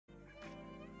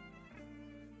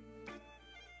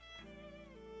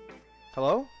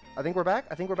Hello? I think we're back.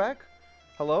 I think we're back.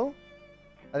 Hello?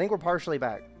 I think we're partially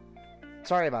back.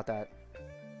 Sorry about that.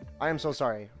 I am so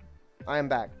sorry. I am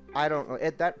back. I don't know.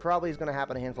 That probably is going to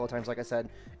happen a handful of times, like I said.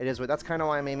 It is. That's kind of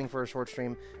why I'm aiming for a short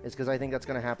stream, is because I think that's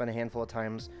going to happen a handful of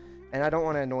times. And I don't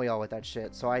want to annoy y'all with that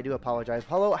shit, so I do apologize.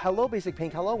 Hello, Basic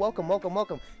Pink. Hello,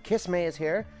 welcome. Kiss May is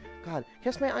here. God,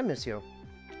 Kiss May, I miss you.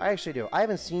 I actually do. I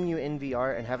haven't seen you in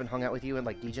VR and haven't hung out with you in,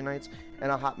 like, DJ nights in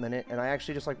a hot minute, and I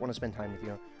actually just, like, want to spend time with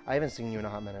you. I haven't seen you in a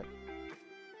hot minute.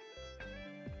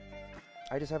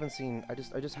 I just haven't seen you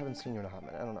in a hot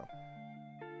minute. I don't know.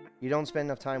 You don't spend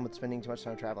enough time with spending too much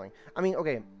time traveling. I mean,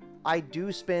 okay, I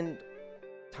do spend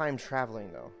time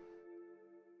traveling, though.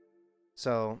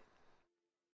 So,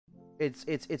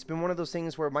 it's been one of those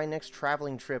things where my next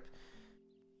traveling trip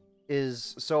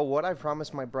is... So, what I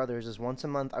promised my brothers is once a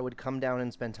month I would come down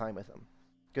and spend time with them.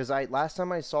 Because last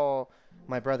time I saw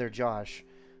my brother Josh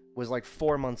was like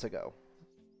 4 months ago.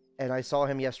 And I saw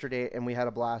him yesterday, and we had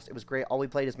a blast. It was great. All we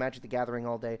played is Magic the Gathering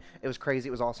all day. It was crazy.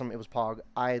 It was awesome. It was Pog.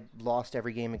 I lost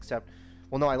every game except...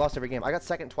 Well, no, I lost every game. I got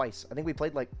second twice. I think we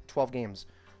played like 12 games.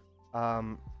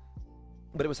 But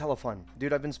it was hella fun.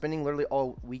 Dude, I've been spending literally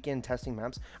all weekend testing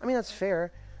maps. I mean, that's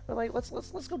fair. But like,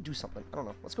 let's go do something. I don't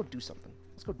know. Let's go do something.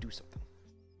 Let's go do something.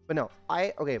 But no,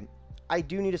 okay. I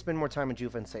do need to spend more time with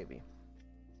Juva and Savy.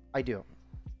 I do.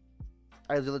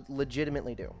 I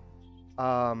legitimately do.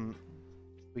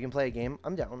 We can play a game.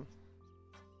 I'm down.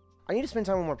 I need to spend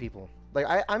time with more people. Like,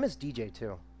 I miss DJ,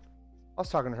 too. I was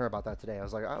talking to her about that today. I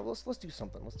was like, let's do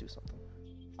something. Let's do something.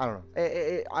 I don't know.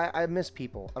 I miss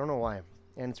people. I don't know why.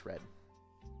 And it's red.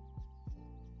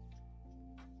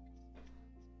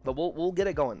 But we'll get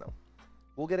it going, though.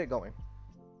 We'll get it going.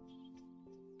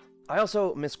 I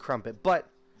also miss Crumpet. But,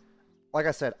 like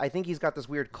I said, I think he's got this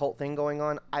weird cult thing going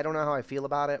on. I don't know how I feel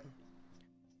about it.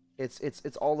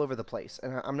 It's all over the place,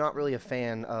 and I'm not really a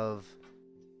fan of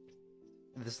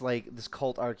this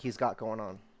cult arc he's got going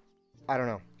on. I don't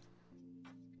know.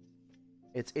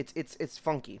 It's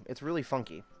funky. It's really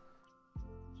funky.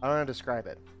 I don't know how to describe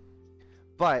it.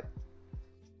 But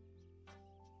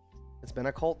it's been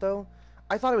a cult though.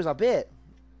 I thought it was a bit.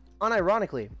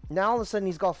 Unironically. Now all of a sudden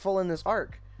he's got full in this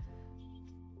arc.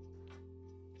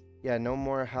 Yeah, no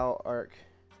more how arc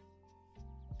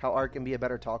can be a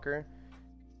better talker.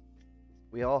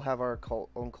 We all have our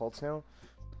own cults now.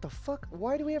 What the fuck?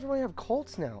 Why do everyone have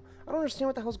cults now? I don't understand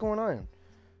what the hell's going on.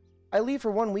 I leave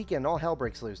for 1 weekend, all hell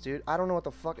breaks loose, dude. I don't know what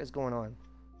the fuck is going on.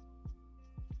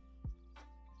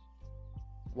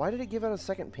 Why did it give out a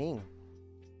second ping?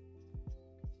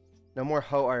 No more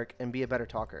hoe arc and be a better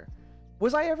talker.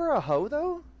 Was I ever a hoe,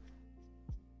 though?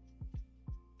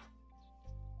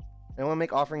 I want to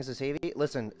make offerings to Savy?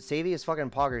 Listen, Savy is fucking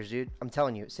poggers, dude. I'm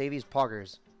telling you, Savy's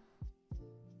poggers.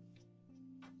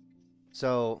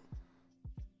 So,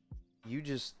 I'm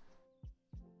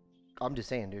just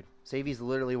saying, dude. Savy's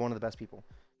literally one of the best people.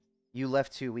 You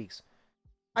left 2 weeks.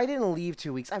 I didn't leave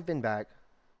 2 weeks. I've been back.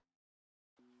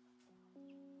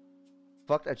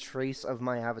 Fucked a trace of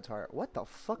my avatar. What the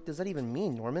fuck does that even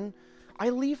mean, Norman? I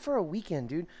leave for a weekend,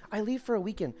 dude. I leave for a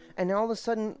weekend. And now all of a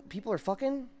sudden, people are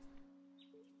fucking?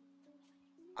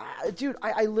 Dude,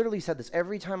 I literally said this.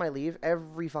 Every time I leave,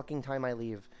 every fucking time I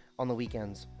leave on the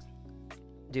weekends.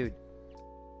 Dude.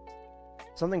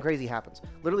 Something crazy happens.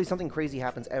 Literally something crazy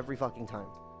happens every fucking time.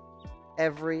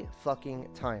 Every fucking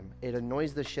time. It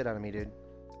annoys the shit out of me, dude.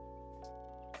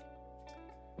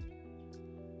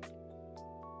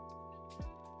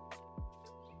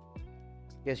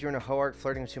 Yes, you're in a hoe arc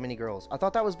flirting with too many girls. I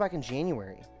thought that was back in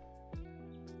January. I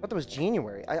thought that was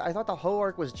January. I thought the hoe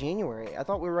arc was January. I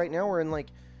thought right now we're in like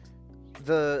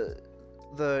the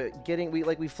getting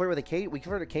we flirt with a Kate. We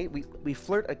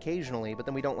flirt occasionally, but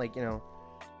then we don't like, you know.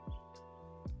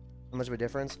 How much of a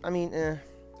difference? I mean,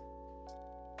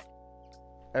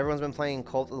 Everyone's been playing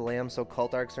Cult of the Lamb, so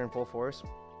cult arcs are in full force.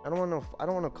 I don't want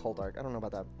no cult arc. I don't know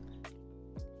about that.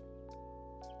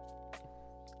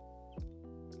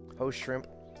 Hoe shrimp.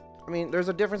 I mean, there's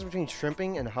a difference between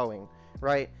shrimping and hoeing,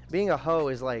 right? Being a hoe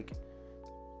is like,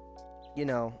 you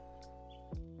know.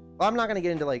 Well, I'm not gonna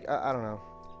get into like I don't know.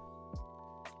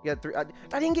 Yeah,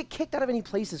 I didn't get kicked out of any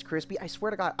places, Crispy. I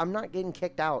swear to God, I'm not getting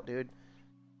kicked out, dude.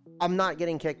 I'm not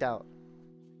getting kicked out.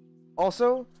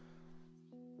 Also,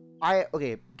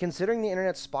 okay, considering the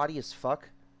internet's spotty as fuck,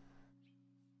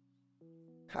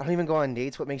 I don't even go on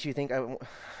dates. What makes you think I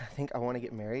want to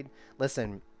get married?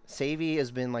 Listen, Savy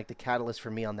has been like the catalyst for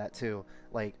me on that too.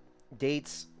 Like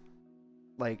dates,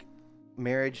 like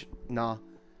marriage, nah.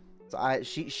 So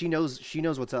she knows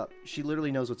what's up. She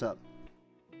literally knows what's up.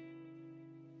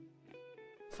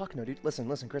 Fuck no, dude. Listen,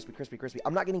 Crispy.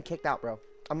 I'm not getting kicked out, bro.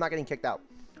 I'm not getting kicked out.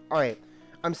 All right.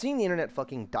 I'm seeing the internet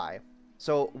fucking die.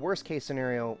 So, worst case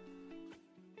scenario,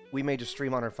 we may just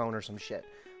stream on our phone or some shit.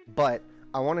 But,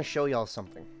 I want to show y'all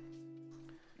something.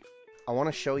 I want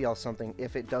to show y'all something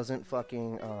if it doesn't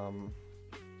fucking,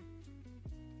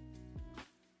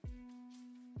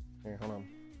 Here, hold on.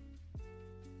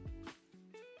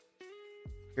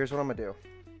 Here's what I'm gonna do.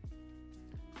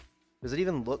 Does it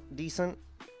even look decent?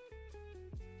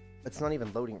 It's not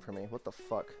even loading for me. What the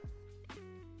fuck?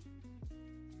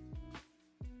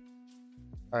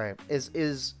 Alright. Is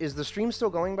the stream still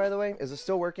going, by the way? Is it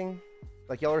still working?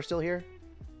 Like, y'all are still here?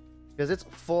 Because it's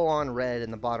full on red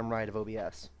in the bottom right of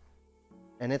OBS.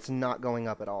 And it's not going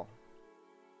up at all.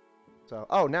 So,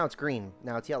 oh, now it's green.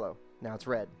 Now it's yellow. Now it's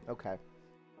red. Okay.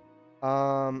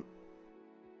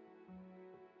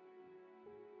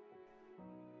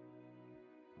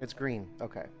 It's green.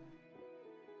 Okay.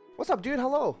 What's up, dude?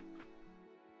 Hello.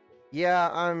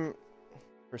 Yeah, I'm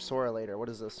for Sora later. What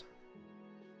is this?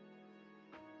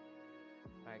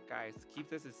 Alright, guys,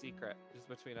 keep this a secret, just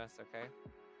between us, okay?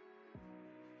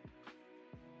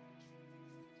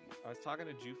 I was talking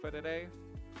to Jufa today,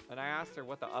 and I asked her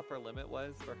what the upper limit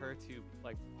was for her to,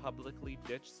 like, publicly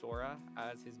ditch Sora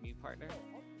as his mute partner.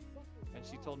 And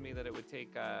she told me that it would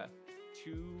take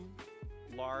 2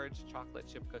 large chocolate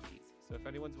chip cookies. So if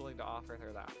anyone's willing to offer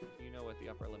her that, you know what the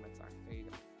upper limits are. There you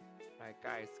go. Alright,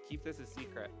 guys, keep this a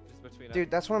secret, just between us.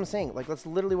 Dude, that's what I'm saying. Like, that's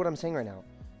literally what I'm saying right now.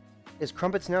 Is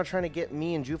Crumpet's now trying to get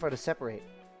me and Jufa to separate.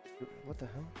 What the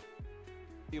hell?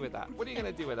 Do with that. What are you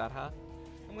gonna do with that, huh?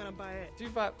 I'm gonna buy it.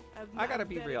 Jufa, I gotta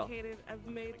be real. I've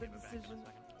made the decision.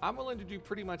 I'm willing to do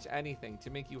pretty much anything to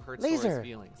make you hurt Laser. Sora's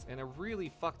feelings in a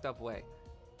really fucked up way.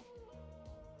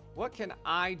 What can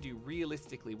I do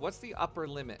realistically? What's the upper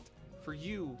limit for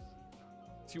you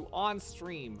to on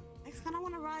stream I kind of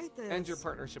want to ride this. end your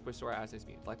partnership with Sora as his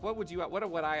mute? Like, what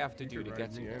would I have to do to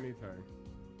get you there? Anytime.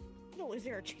 No, is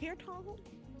there a chair toggle?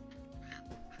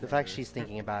 The fact she's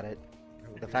thinking about it.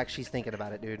 The fact she's thinking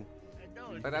about it, dude.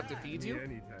 I'd have to feed you?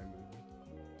 Anytime.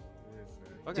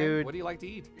 Okay, Dude. what do you like to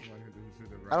eat?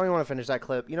 I don't even want to finish that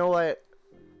clip. You know what?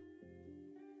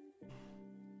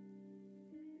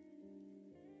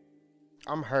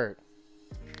 I'm hurt.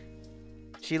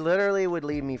 She literally would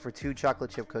leave me for 2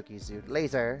 chocolate chip cookies, dude.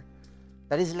 Laser.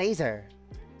 That is laser.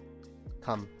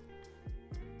 Come.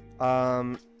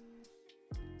 I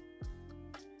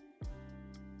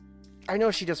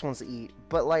know she just wants to eat,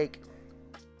 but like...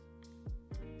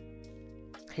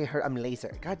 Hey, her, I'm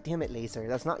Laser. God damn it, Laser.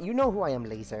 That's not... You know who I am,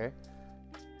 Laser.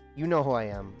 You know who I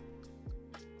am.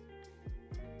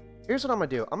 Here's what I'm gonna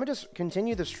do. I'm gonna just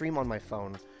continue the stream on my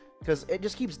phone. Because it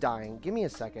just keeps dying. Give me a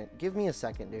second. Give me a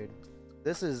second, dude.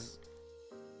 This is...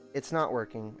 It's not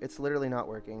working. It's literally not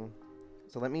working.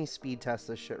 So let me speed test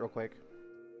this shit real quick.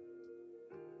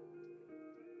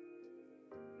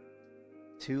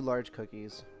 2 large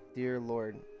cookies. Dear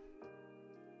Lord.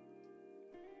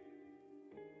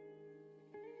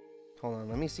 Hold on.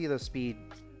 Let me see the speed.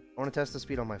 I want to test the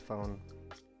speed on my phone.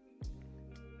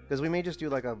 Because we may just do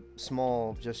like a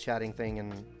small just chatting thing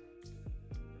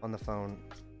on the phone.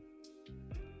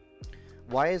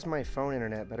 Why is my phone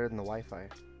internet better than the Wi-Fi?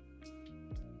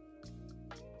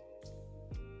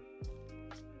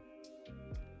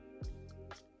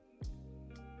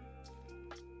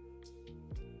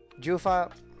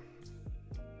 Jufa,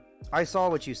 I saw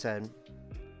what you said,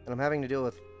 and I'm having to deal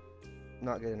with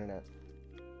not good internet.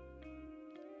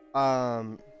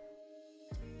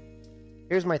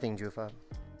 Here's my thing, Jufa.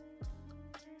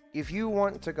 If you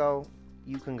want to go,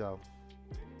 you can go.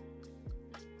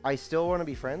 I still want to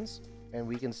be friends, and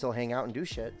we can still hang out and do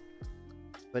shit.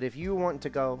 But if you want to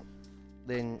go,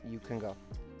 then you can go.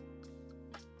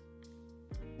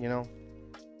 You know?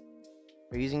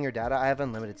 Are you using your data? I have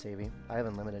unlimited, Savvy. I have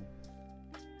unlimited.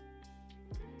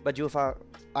 But Jufa,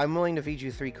 I'm willing to feed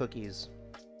you 3 cookies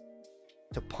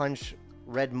to punch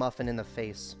Red Muffin in the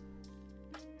face.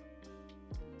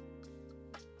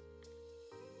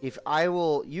 If I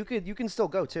will, you can still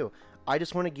go too. I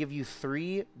just want to give you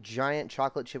 3 giant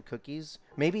chocolate chip cookies,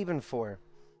 maybe even 4,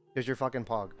 because you're fucking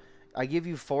pog. I give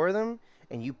you 4 of them,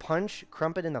 and you punch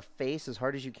Crumpet in the face as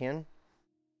hard as you can.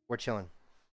 We're chilling.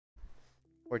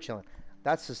 We're chilling.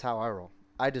 That's just how I roll.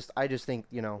 I just think,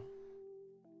 you know,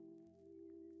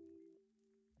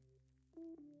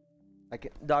 I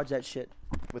can dodge that shit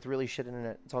with really shit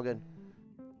internet. It's all good.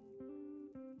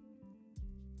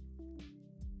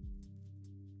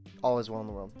 All is well in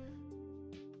the world.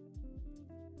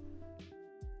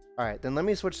 Alright, then let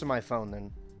me switch to my phone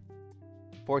then.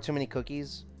 4 too many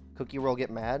cookies. Cookie World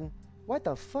get mad. What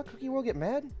the fuck? Cookie World get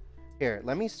mad? Here,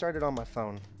 let me start it on my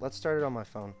phone. Let's start it on my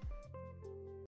phone.